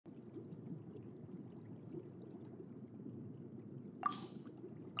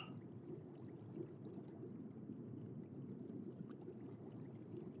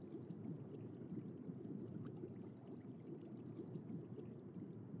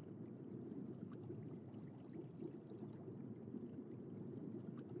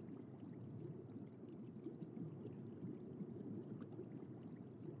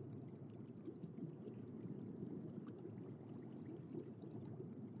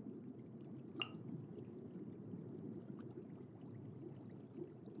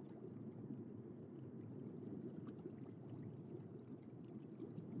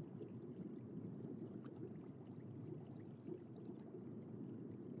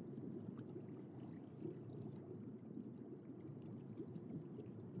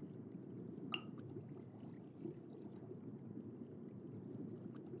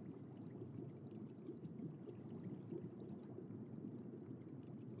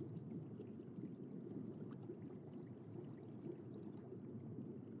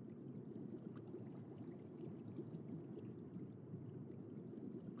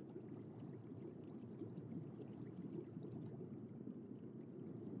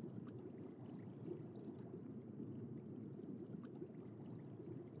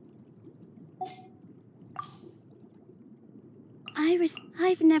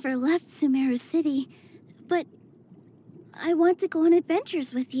I've never left Sumeru City, but I want to go on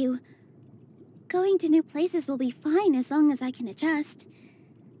adventures with you. Going to new places will be fine as long as I can adjust.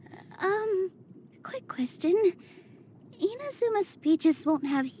 Quick question. Inazuma's beaches won't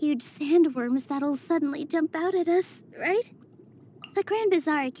have huge sandworms that'll suddenly jump out at us, right? The Grand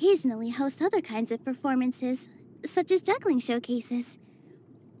Bazaar occasionally hosts other kinds of performances, such as juggling showcases.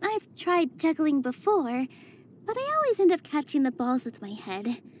 I've tried juggling before, but I always end up catching the balls with my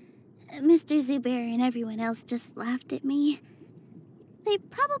head. Mr. Zubair and everyone else just laughed at me. They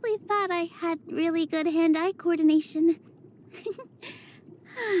probably thought I had really good hand-eye coordination.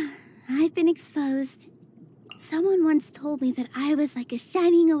 I've been exposed. Someone once told me that I was like a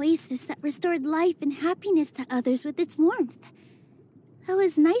shining oasis that restored life and happiness to others with its warmth. That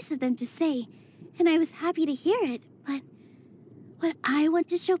was nice of them to say, and I was happy to hear it, but what I want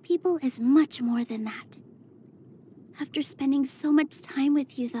to show people is much more than that. After spending so much time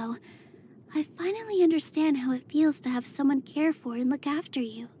with you, though, I finally understand how it feels to have someone care for and look after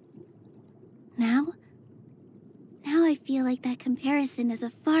you. Now I feel like that comparison is a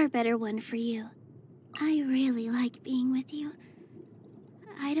far better one for you. I really like being with you.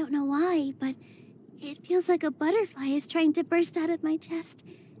 I don't know why, but it feels like a butterfly is trying to burst out of my chest.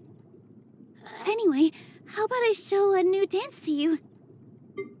 Anyway, how about I show a new dance to you?